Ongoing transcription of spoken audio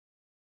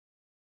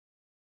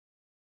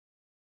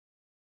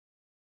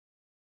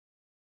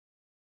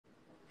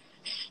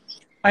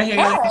Hi,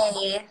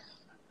 Haley. Hey,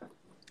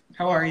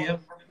 How are you?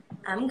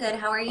 I'm good.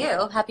 How are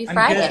you? Happy I'm good.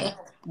 Friday.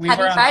 We were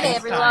Happy on Friday, FaceTime.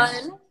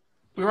 everyone.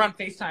 We were on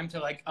FaceTime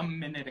till like a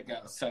minute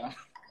ago, so.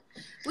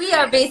 We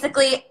are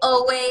basically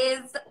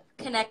always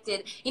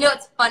connected. You know,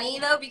 it's funny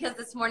though, because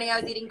this morning I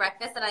was eating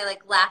breakfast and I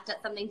like laughed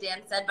at something Dan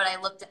said, but I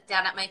looked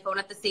down at my phone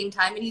at the same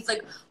time and he's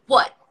like,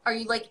 "What? Are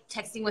you like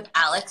texting with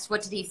Alex?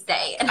 What did he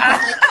say?" And I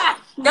was like,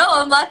 "No,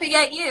 I'm laughing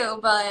at you,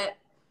 but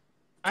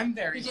I'm he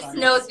very just funny.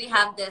 knows we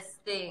have this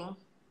thing."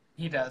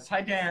 He does. Hi,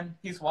 Dan.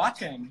 He's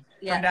watching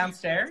from Yeah,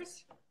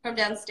 downstairs. from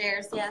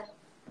downstairs. Yeah.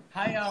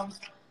 Hi, Hey,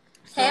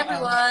 so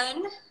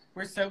everyone.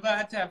 we're so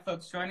glad to have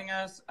folks joining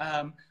us.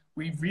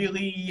 We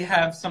really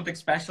have something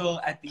special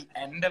at the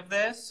end of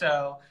this,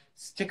 so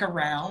stick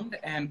around,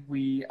 and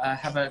we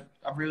have a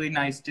really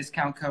nice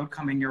discount code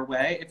coming your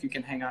way if you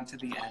can hang on to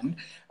the end.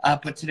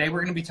 But today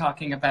we're going to be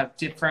talking about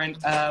different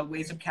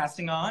ways of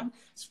casting on,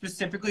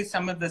 specifically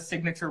some of the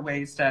signature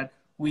ways that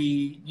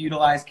we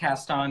utilize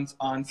cast-ons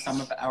on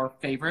some of our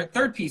favorite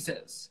third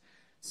pieces.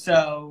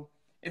 So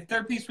if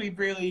third piece, we've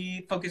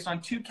really focused on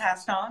two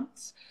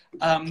cast-ons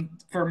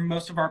for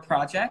most of our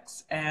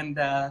projects, and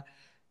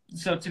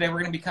so today we're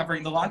going to be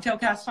covering the long tail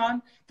cast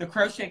on, the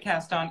crochet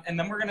cast on, and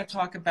then we're going to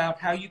talk about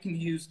how you can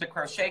use the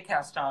crochet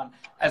cast on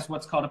as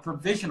what's called a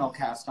provisional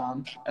cast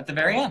on at the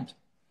very end.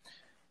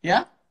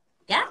 Yeah?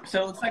 Yeah.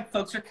 So it looks like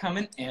folks are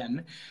coming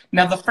in.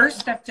 Now the first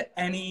step to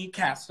any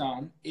cast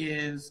on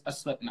is a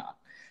slip knot.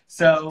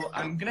 So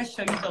I'm going to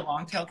show you the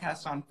long tail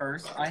cast on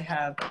first. I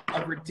have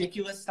a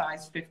ridiculous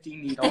size 50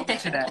 needle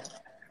today,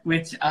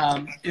 which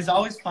is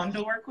always fun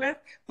to work with,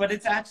 but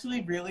it's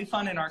actually really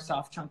fun in our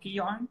soft chunky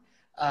yarn.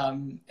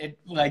 It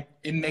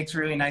makes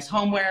really nice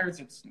homewares.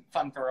 It's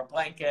fun for a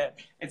blanket.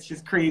 It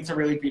just creates a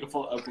really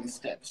beautiful open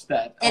stitch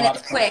that And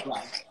it's quick.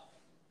 like.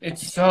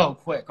 It's so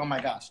quick. Oh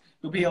my gosh.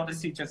 You'll be able to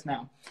see just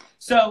now.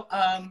 So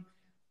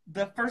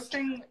the first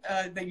thing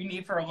that you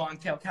need for a long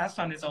tail cast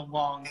on is a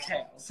long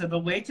tail. So the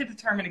way to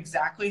determine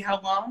exactly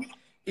how long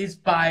is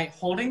by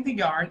holding the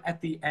yarn at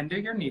the end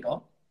of your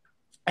needle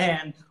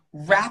and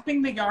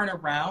wrapping the yarn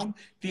around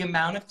the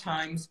amount of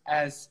times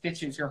as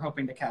stitches you're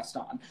hoping to cast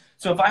on.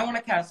 So if I want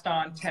to cast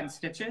on 10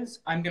 stitches,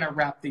 I'm going to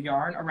wrap the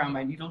yarn around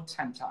my needle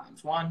 10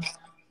 times. 1,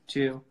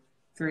 2,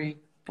 3,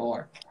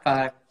 4,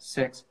 5,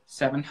 6,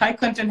 7. Hi,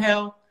 Clinton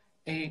Hill.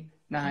 8,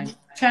 9,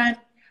 10.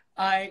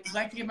 I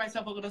like to give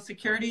myself a little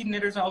security.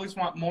 Knitters always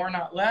want more,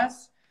 not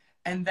less.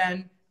 And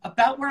then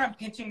about where I'm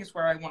pinching is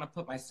where I want to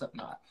put my slip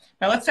knot.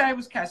 Now, let's say I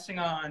was casting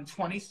on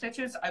 20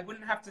 stitches. I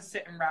wouldn't have to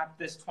sit and wrap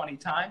this 20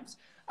 times.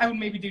 I would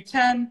maybe do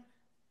 10,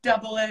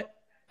 double it,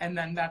 and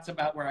then that's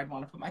about where I'd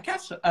want to put my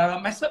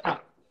slip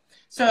knot.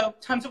 So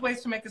tons of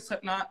ways to make a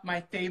slip knot.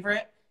 My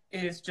favorite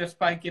is just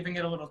by giving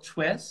it a little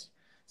twist.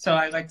 So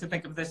I like to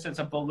think of this as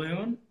a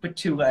balloon with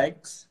 2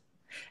 legs.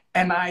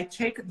 And I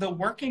take the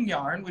working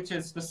yarn, which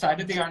is the side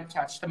of the yarn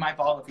attached to my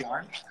ball of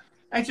yarn.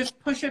 I just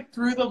push it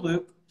through the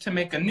loop to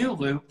make a new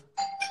loop,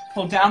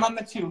 pull down on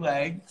the 2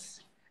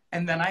 legs,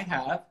 and then I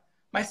have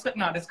my slip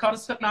knot. It's called a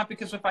slip knot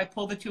because if I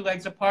pull the 2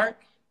 legs apart,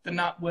 the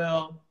knot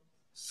will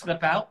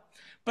slip out.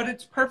 But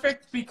it's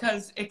perfect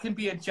because it can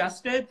be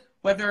adjusted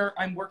whether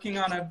I'm working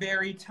on a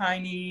very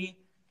tiny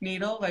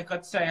needle, like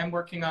let's say I'm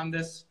working on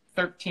this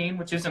 13,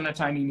 which isn't a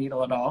tiny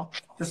needle at all.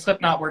 The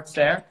slip knot works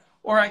there.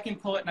 Or I can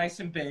pull it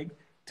nice and big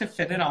to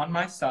fit it on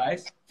my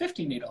size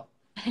 50 needle.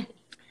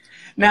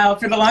 Now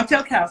for the long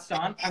tail cast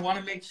on, I want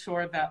to make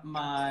sure that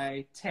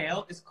my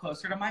tail is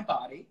closer to my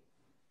body.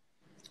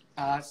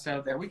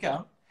 So there we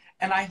go.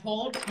 And I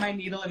hold my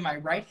needle in my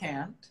right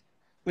hand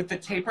with the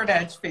tapered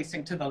edge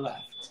facing to the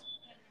left.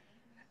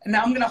 And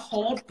now I'm going to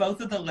hold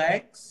both of the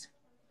legs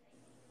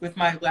with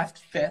my left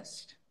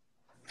fist.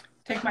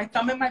 Take my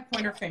thumb and my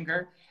pointer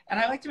finger, and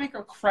I like to make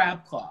a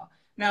crab claw.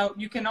 Now,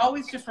 you can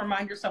always just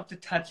remind yourself to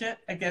touch it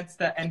against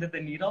the end of the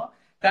needle.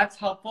 That's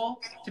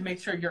helpful to make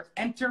sure you're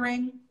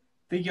entering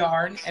the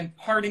yarn and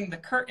parting the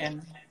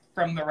curtain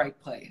from the right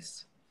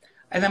place.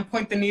 I then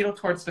point the needle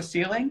towards the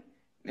ceiling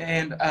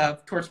and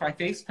towards my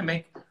face to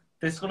make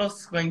this little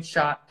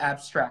slingshot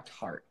abstract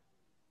heart.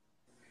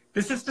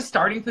 This is the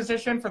starting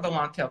position for the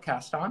long tail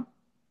cast on.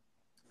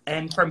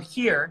 And from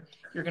here,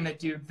 you're going to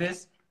do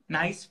this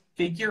nice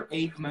figure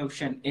 8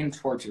 motion in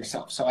towards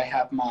yourself. So I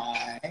have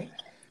my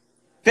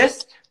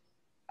fist,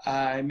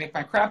 I make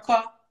my crab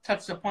claw,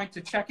 touch the point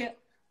to check it,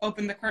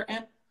 open the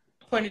curtain,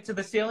 point it to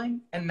the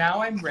ceiling, and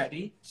now I'm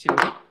ready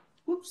to,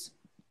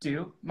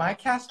 do my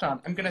cast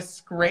on. I'm going to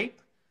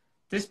scrape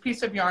this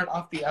piece of yarn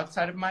off the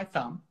outside of my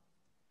thumb,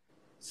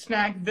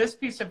 snag this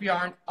piece of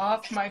yarn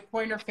off my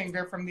pointer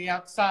finger from the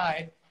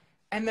outside,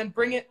 and then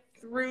bring it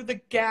through the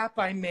gap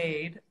I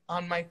made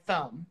on my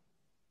thumb.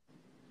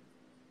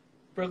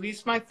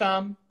 Release my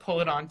thumb,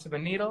 pull it onto the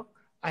needle.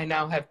 I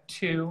now have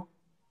 2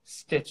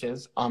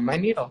 stitches on my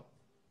needle.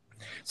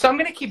 So I'm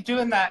going to keep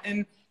doing that,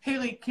 and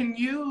Haley, can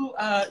you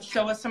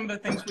show us some of the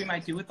things we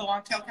might do with the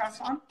long tail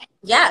cast on?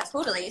 Yeah,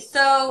 totally.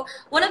 So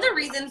one of the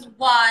reasons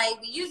why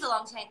we use a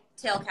long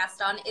tail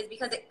cast on is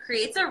because it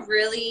creates a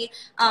really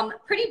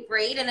pretty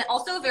braid, and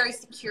also a very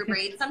secure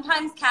braid.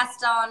 Sometimes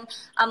cast on,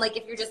 like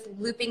if you're just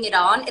looping it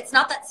on, it's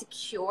not that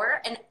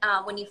secure, and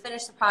when you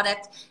finish the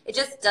product, it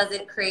just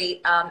doesn't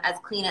create as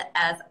clean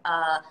as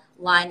a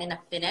line and a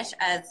finish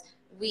as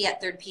we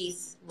at Third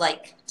Piece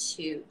like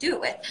to do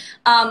it with.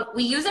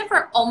 We use it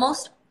for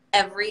almost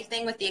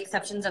everything with the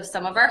exceptions of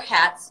some of our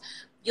hats.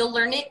 You'll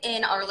learn it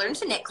in our Learn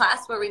to Knit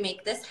class where we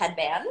make this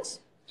headband.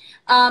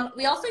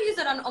 We also use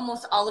it on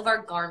almost all of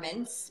our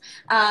garments.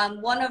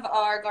 One of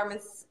our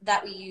garments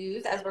that we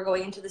use as we're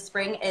going into the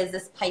spring is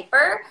this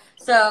Piper.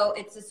 So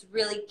it's this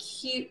really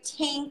cute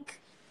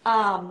tank.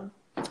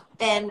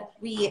 And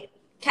we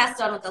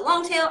cast on with the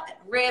long tail,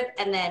 rib,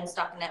 and then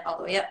stockinette all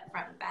the way up,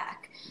 front and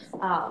back.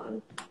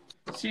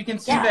 So you can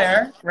see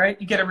there, right?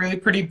 You get a really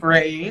pretty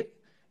braid.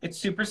 It's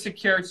super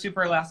secure, it's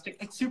super elastic,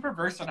 it's super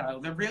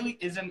versatile. There really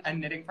isn't a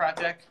knitting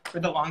project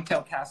where the long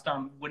tail cast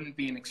on wouldn't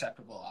be an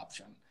acceptable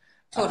option.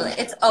 Totally.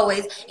 It's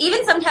always,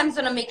 even sometimes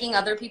when I'm making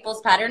other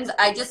people's patterns,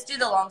 I just do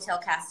the long tail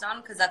cast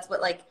on because that's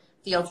what like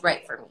feels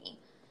right for me.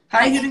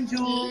 Hi, Hidden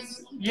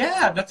Jewels.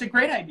 Yeah, that's a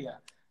great idea.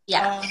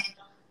 Yeah.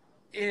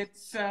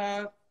 It's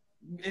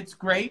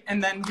great.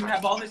 And then you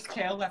have all this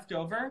tail left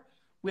over,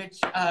 which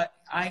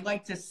I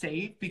like to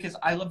save because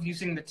I love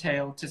using the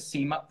tail to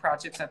seam up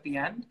projects at the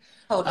end.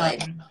 Totally.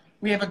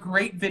 We have a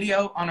great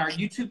video on our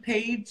YouTube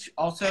page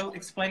also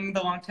explaining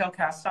the long tail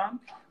cast on.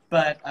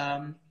 But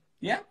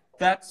yeah,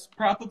 that's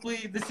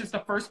probably, this is the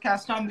first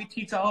cast on we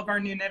teach all of our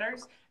new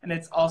knitters, and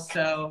it's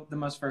also the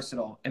most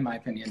versatile in my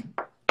opinion.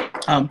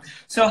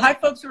 So hi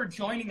folks who are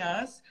joining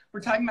us. We're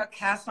talking about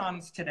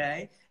cast-ons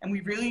today, and we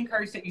really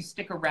encourage that you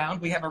stick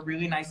around. We have a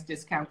really nice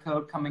discount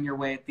code coming your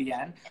way at the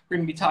end. We're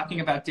going to be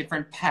talking about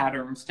different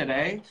patterns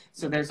today,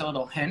 so there's a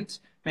little hint,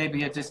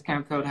 maybe a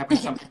discount code having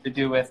something to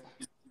do with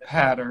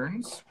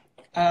patterns.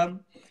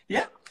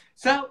 Yeah,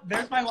 so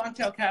there's my long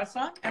tail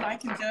cast-on, and I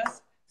can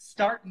just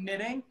start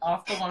knitting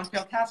off the long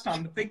tail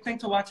cast-on. The big thing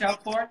to watch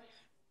out for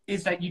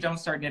is that you don't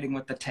start knitting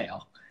with the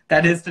tail.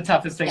 That is the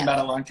toughest thing about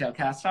a long tail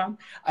cast on.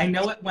 I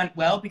know it went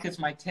well because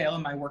my tail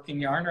and my working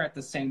yarn are at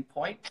the same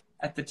point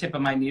at the tip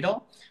of my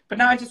needle. But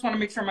now I just want to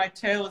make sure my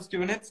tail is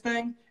doing its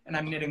thing and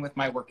I'm knitting with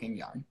my working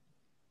yarn.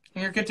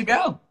 And you're good to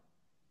go.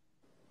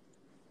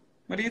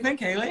 What do you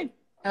think, Haley?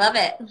 I love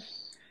it.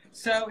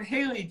 So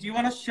Haley, do you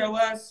want to show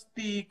us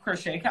the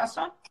crochet cast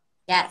on?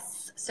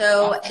 Yes.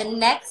 So the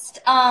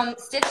next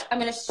stitch we're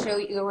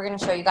going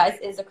to show you guys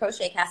is a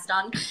crochet cast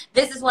on.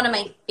 This is one of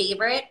my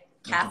favorite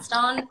cast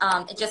on.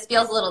 It just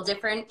feels a little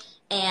different,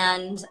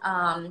 and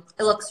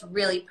it looks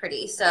really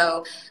pretty.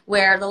 So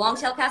where the long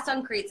tail cast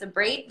on creates a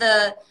braid,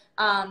 the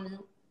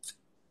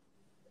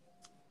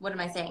what am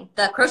I saying?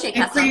 The crochet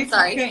cast on,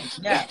 sorry.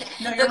 Yeah.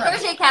 No, the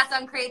crochet cast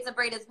on creates a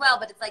braid as well,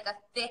 but it's like a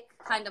thick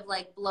kind of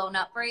like blown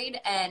up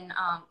braid, and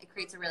it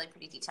creates a really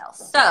pretty detail.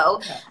 So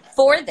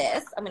for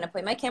this, I'm going to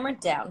put my camera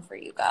down for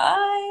you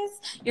guys.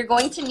 You're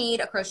going to need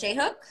a crochet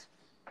hook.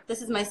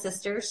 This is my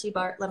sister. She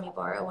let me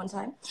borrow one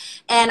time.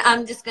 And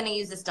I'm just going to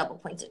use this double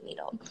pointed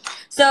needle.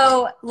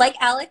 So like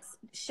Alex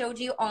showed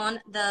you on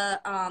the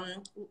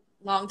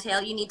long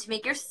tail, you need to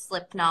make your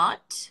slip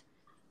knot.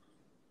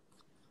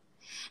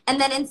 And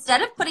then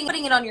instead of putting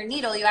it on your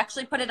needle, you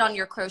actually put it on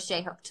your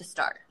crochet hook to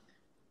start.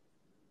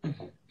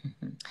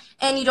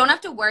 And you don't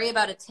have to worry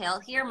about a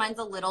tail here. Mine's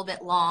a little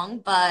bit long,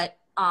 but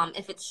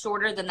if it's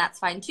shorter, then that's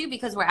fine too,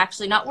 because we're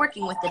actually not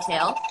working with the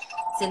tail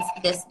since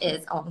this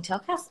is a long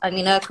tail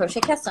a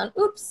crochet cast on.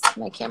 Oops,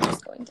 my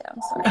camera's going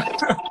down,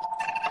 sorry.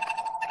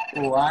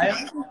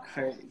 Wild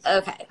crazy.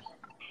 Okay,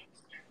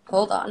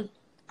 hold on.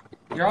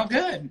 You're all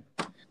good.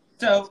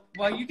 So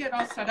while you get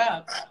all set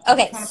up.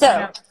 Okay,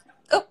 so.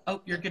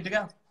 Oh, you're good to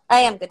go. I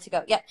am good to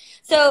go. Yeah.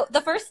 So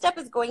the first step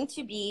is going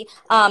to be,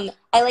 I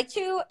like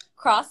to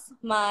cross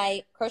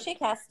my crochet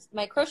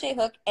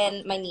hook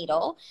and my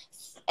needle,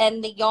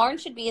 and the yarn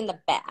should be in the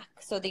back.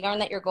 So the yarn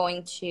that you're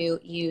going to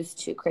use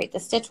to create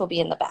the stitch will be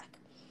in the back.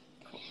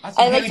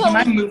 Awesome. Haley, do you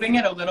mind moving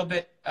it a little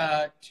bit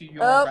to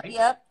your right?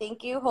 Yep.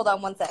 Thank you. Hold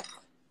on one sec.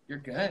 You're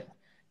good.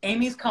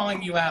 Amy's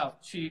calling you out.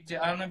 I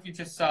don't know if you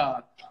just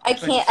saw. I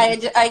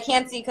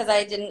can't see because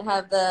I didn't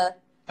have the.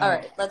 All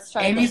right, let's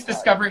try. Amy's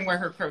discovering where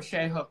her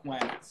crochet hook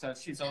went, so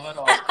she's a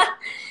little.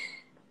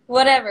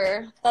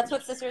 Whatever. That's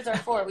what sisters are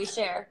for. We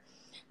share.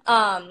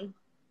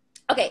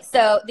 Okay,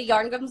 so the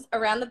yarn comes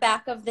around the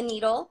back of the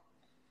needle.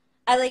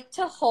 I like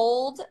to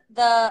hold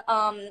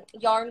the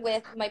yarn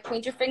with my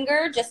pointer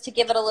finger just to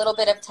give it a little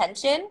bit of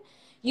tension.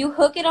 You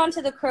hook it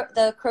onto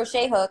the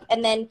crochet hook,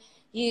 and then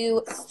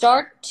you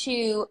start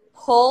to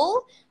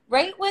pull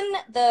right when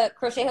the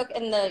crochet hook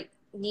and the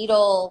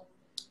needle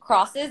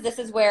crosses. This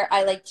is where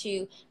I like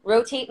to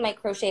rotate my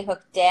crochet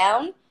hook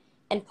down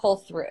and pull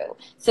through.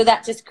 So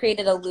that just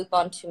created a loop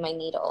onto my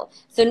needle.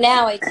 So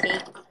now I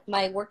take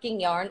my working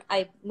yarn,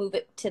 I move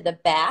it to the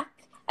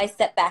back, I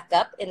set back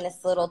up in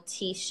this little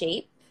T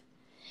shape,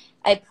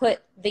 I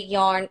put the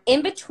yarn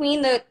in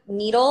between the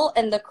needle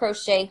and the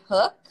crochet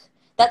hook.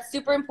 That's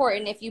super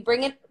important. If you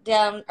bring it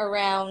down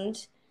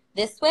around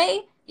this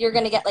way, you're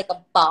going to get like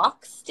a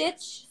box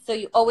stitch. So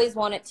you always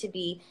want it to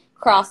be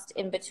crossed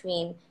in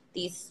between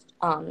these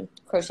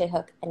crochet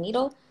hook and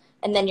needle.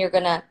 And then you're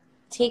going to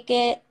take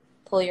it,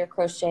 pull your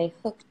crochet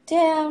hook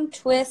down,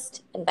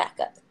 twist, and back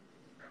up.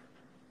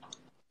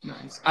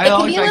 Nice. It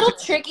can be a little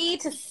tricky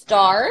to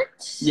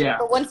start,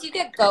 but once you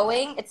get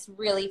going, it's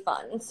really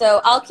fun. So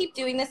I'll keep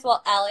doing this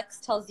while Alex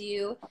tells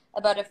you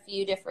about a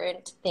few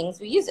different things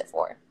we use it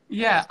for.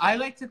 Yeah, I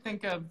like to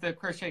think of the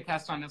crochet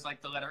cast on as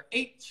like the letter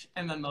H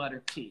and then the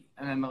letter T,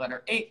 and then the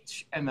letter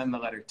H and then the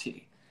letter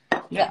T.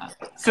 Yeah.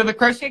 So the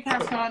crochet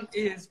cast on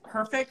is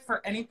perfect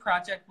for any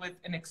project with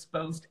an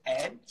exposed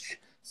edge.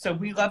 So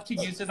we love to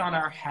use it on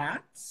our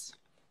hats.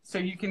 So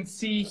you can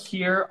see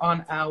here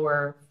on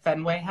our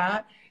Fenway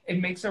hat, it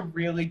makes a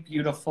really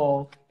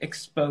beautiful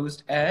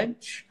exposed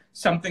edge,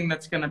 something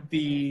that's going to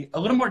be a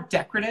little more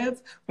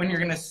decorative when you're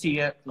going to see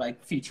it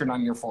like featured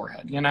on your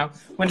forehead. You know,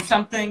 when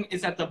something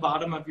is at the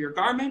bottom of your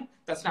garment,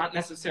 that's not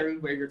necessarily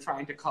where you're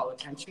trying to call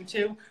attention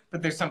to,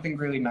 but there's something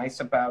really nice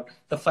about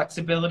the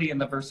flexibility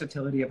and the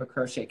versatility of a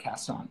crochet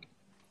cast on.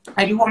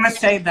 I do want to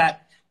say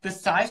that the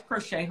size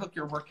crochet hook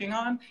you're working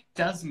on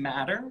does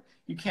matter.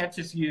 You can't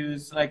just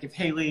use, like if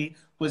Hayley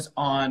was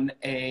on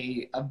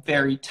a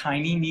very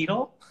tiny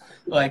needle,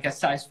 like a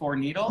size 4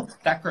 needle,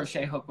 that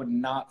crochet hook would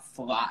not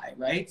fly,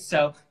 right?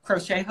 So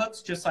crochet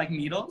hooks, just like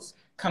needles,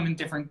 come in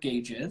different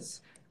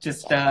gauges.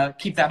 Just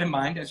keep that in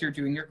mind as you're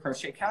doing your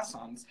crochet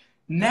cast-ons.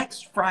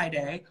 Next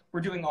Friday,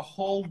 we're doing a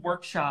whole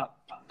workshop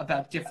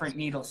about different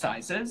needle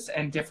sizes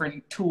and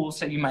different tools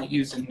that you might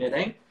use in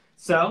knitting.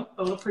 So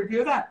a little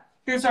preview of that.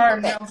 Here's our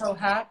Navajo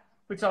hat,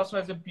 which also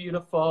has a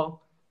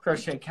beautiful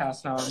crochet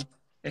cast-on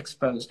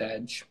exposed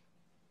edge.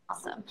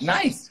 Awesome.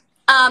 Nice.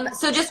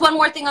 So just one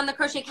more thing on the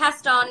crochet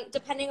cast on,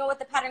 depending on what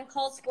the pattern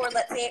calls for,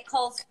 let's say it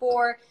calls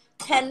for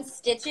 10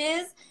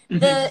 stitches,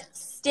 the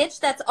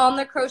stitch that's on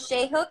the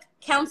crochet hook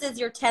counts as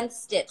your 10th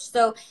stitch.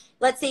 So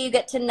let's say you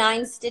get to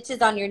 9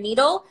 stitches on your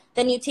needle,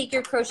 then you take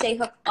your crochet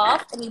hook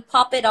off and you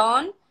pop it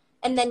on,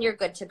 and then you're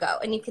good to go.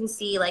 And you can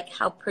see like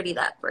how pretty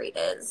that braid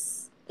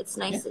is. It's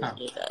nice and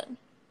even.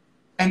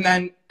 And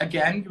then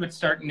again, you would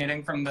start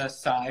knitting from the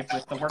side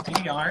with the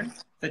working yarn.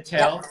 The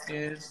tail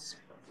is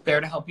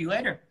there to help you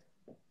later.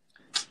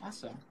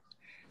 Awesome.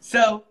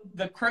 So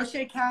the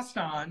crochet cast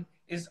on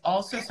is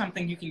also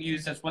something you can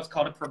use as what's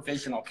called a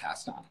provisional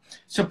cast on.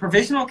 So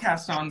provisional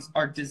cast ons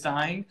are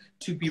designed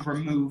to be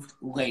removed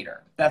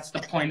later. That's the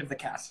point of the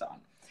cast on.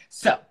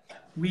 So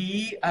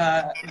we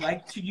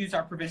like to use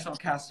our provisional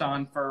cast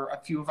on for a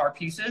few of our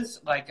pieces,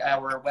 like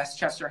our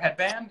Westchester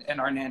headband and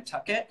our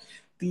Nantucket.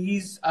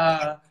 These,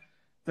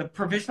 the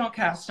provisional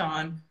cast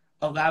on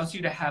allows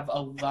you to have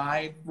a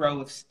live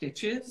row of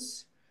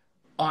stitches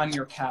on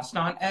your cast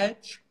on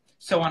edge.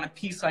 So on a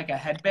piece like a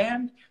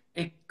headband,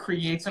 it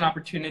creates an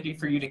opportunity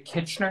for you to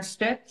Kitchener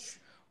stitch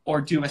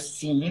or do a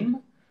seam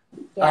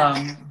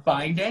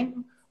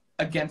binding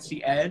against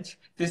the edge.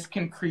 This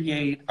can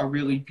create a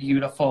really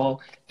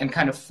beautiful and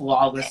kind of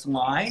flawless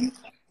line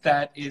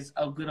that is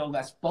a little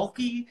less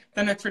bulky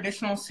than a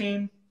traditional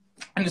seam,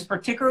 and is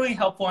particularly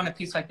helpful on a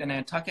piece like the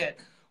Nantucket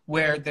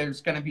where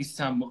there's going to be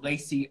some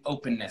lacy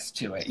openness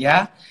to it,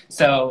 yeah?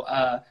 So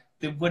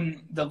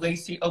the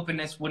lacy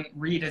openness wouldn't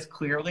read as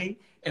clearly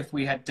if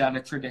we had done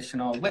a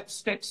traditional lip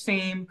stitch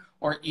seam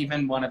or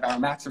even one of our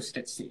matcher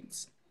stitch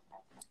seams.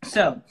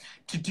 So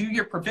to do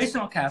your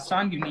provisional cast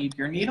on, you need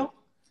your needle,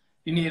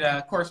 you need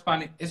a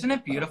corresponding, isn't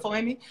it beautiful,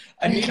 Amy?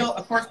 A needle,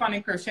 a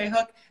corresponding crochet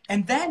hook,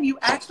 and then you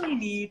actually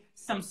need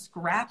some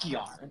scrap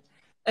yarn.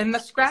 And the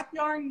scrap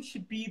yarn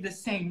should be the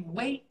same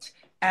weight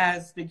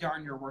as the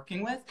yarn you're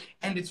working with,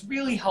 and it's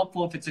really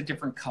helpful if it's a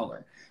different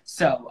color.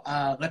 So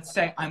let's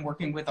say I'm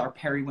working with our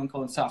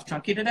periwinkle and soft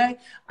chunky today.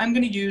 I'm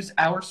going to use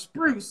our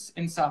spruce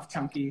in soft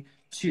chunky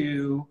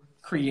to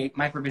create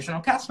my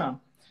provisional cast on.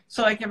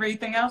 So like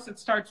everything else, it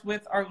starts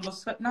with our little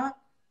slip knot,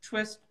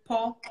 twist,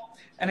 pull,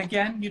 and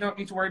again, you don't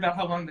need to worry about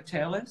how long the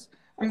tail is.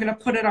 I'm going to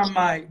put it on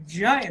my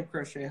giant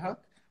crochet hook,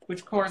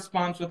 which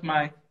corresponds with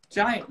my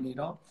giant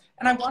needle,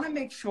 and I want to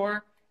make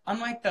sure,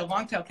 unlike the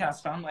long tail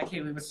cast on, like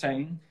Hayley was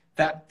saying,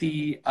 that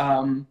the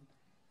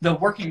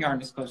working yarn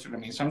is closer to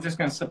me. So I'm just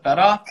going to slip that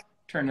off,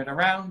 turn it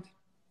around.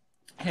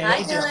 Hey,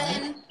 hi,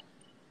 Dylan.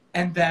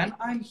 And then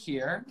I'm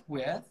here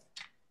with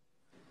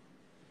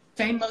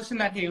same motion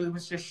that Hayley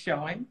was just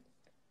showing.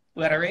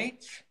 Letter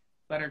H,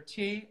 letter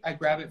T, I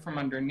grab it from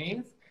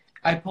underneath.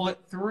 I pull it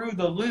through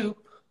the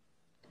loop,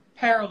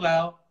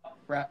 parallel,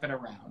 wrap it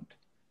around.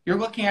 You're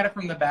looking at it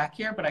from the back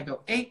here, but I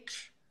go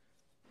H,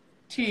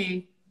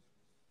 T,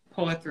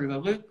 pull it through the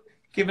loop,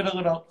 give it a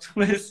little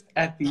twist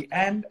at the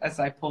end as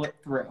I pull it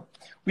through.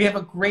 We have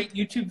a great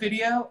YouTube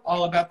video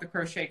all about the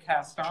crochet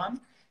cast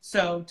on.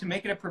 So to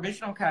make it a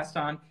provisional cast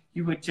on,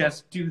 you would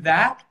just do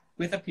that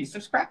with a piece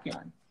of scrap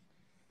yarn.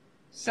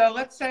 So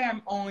let's say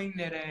I'm only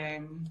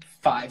knitting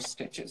 5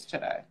 stitches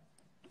today.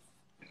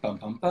 Bum,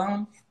 bum,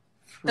 bum.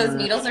 Those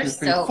needles are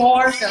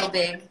so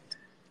big.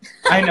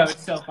 I know,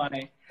 it's so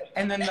funny.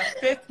 And then the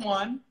fifth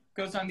one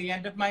goes on the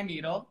end of my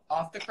needle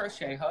off the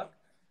crochet hook.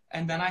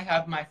 And then I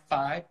have my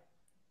 5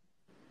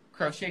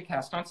 crochet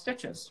cast on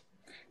stitches.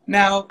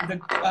 Now,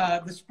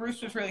 the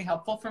spruce was really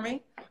helpful for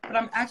me, but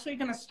I'm actually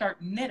going to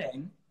start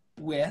knitting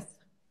with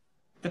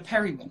the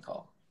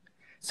periwinkle.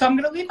 So I'm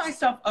going to leave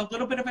myself a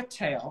little bit of a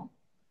tail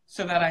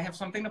so that I have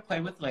something to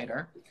play with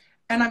later.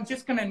 And I'm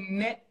just going to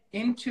knit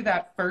into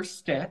that first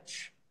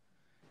stitch,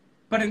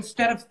 but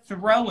instead of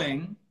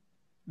throwing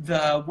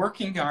the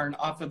working yarn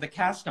off of the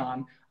cast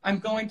on, I'm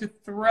going to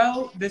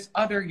throw this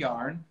other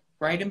yarn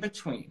right in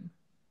between.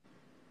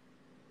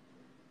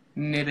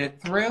 Knit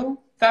it through.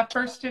 That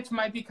first stitch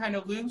might be kind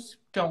of loose.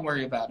 Don't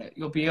worry about it.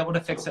 You'll be able to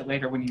fix it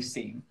later when you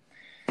seam.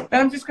 Then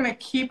I'm just going to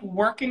keep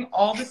working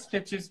all the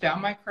stitches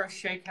down my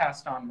crochet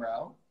cast on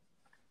row,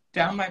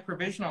 down my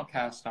provisional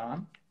cast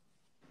on,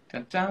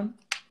 dun, dun.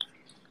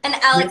 And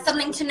Alex,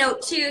 something to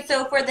note too,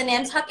 so for the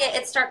Nantucket,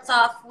 it starts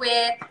off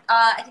with,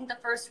 I think the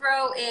first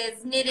row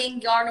is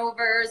knitting, yarn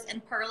overs,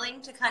 and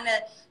purling to kind of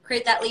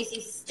create that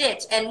lacy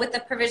stitch. And with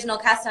the provisional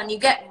cast on, you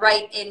get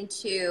right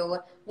into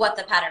what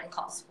the pattern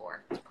calls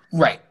for.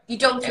 Right. You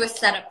don't do a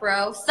setup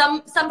row.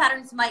 Some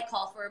patterns might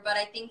call for it, but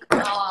I think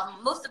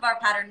most of our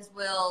patterns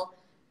will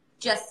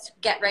just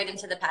get right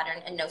into the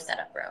pattern and no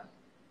setup row.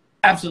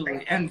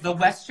 Absolutely. And the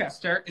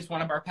Westchester is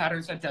one of our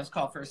patterns that does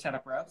call for a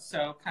setup row.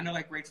 So kind of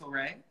like Rachel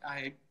Ray,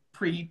 I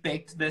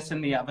pre-baked this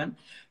in the oven.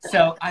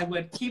 So I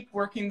would keep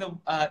working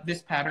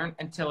this pattern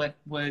until it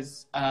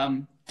was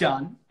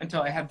done,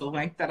 until I had the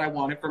length that I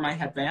wanted for my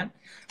headband.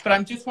 But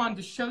I just wanted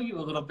to show you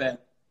a little bit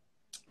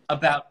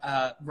about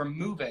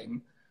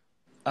removing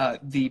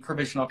the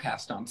provisional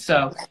cast on.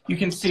 So you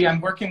can see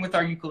I'm working with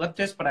our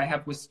eucalyptus, but I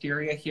have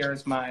wisteria here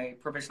as my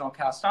provisional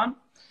cast on.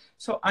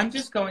 So I'm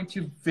just going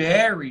to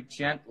very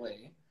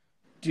gently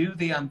do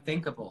the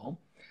unthinkable,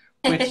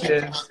 which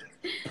is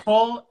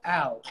pull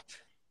out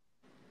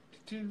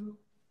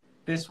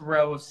this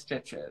row of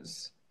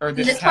stitches. Or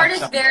this part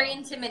is very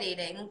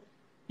intimidating.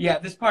 Yeah,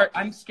 this part,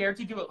 I'm scared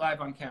to do it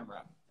live on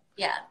camera.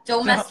 Yeah,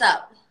 don't mess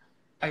up.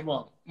 I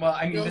won't. Well,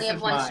 I mean, you only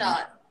have one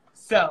shot.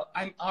 So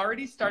I'm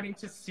already starting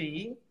to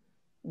see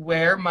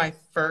where my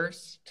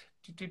first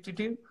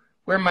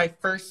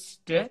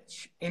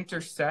stitch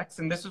intersects,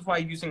 and this is why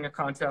using a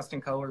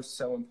contrasting color is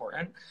so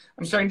important.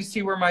 I'm starting to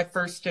see where my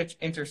first stitch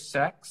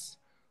intersects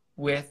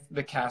with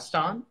the cast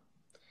on,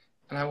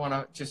 and I want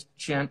to just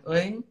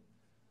gently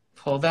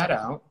pull that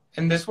out.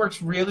 And this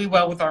works really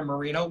well with our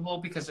merino wool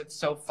because it's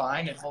so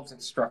fine, it holds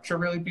its structure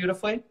really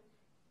beautifully.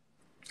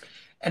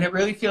 And it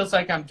really feels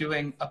like I'm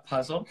doing a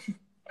puzzle.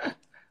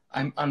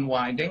 I'm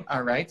unwinding.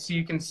 All right, so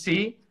you can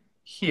see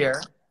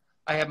here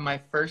I have my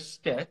first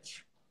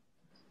stitch.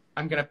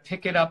 I'm going to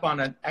pick it up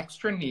on an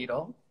extra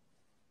needle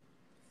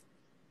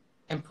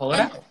and pull it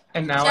out.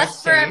 And now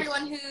just for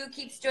everyone who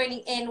keeps joining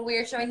in,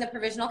 we're showing the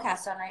provisional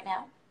cast on right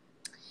now.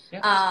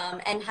 Yeah.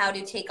 And how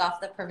to take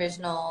off the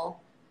provisional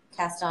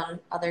cast on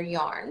other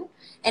yarn.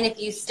 And if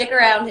you stick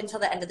around until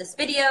the end of this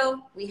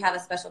video, we have a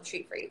special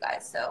treat for you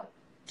guys. So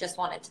just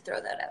wanted to throw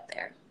that out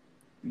there.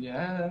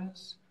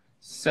 Yes.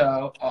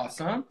 So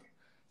awesome.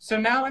 So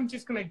now I'm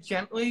just going to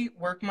gently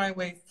work my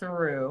way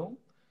through,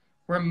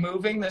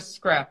 removing the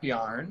scrap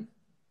yarn,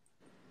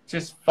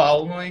 just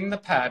following the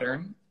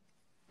pattern,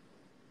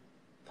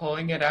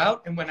 pulling it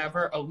out, and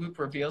whenever a loop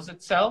reveals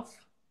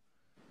itself,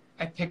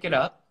 I pick it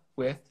up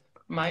with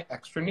my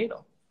extra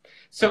needle.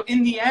 So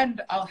in the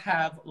end, I'll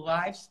have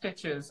live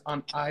stitches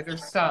on either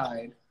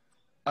side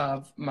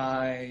of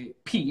my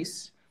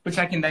piece, which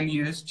I can then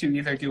use to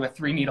either do a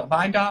 3-needle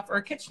bind off or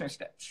a Kitchener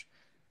stitch.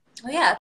 Oh yeah.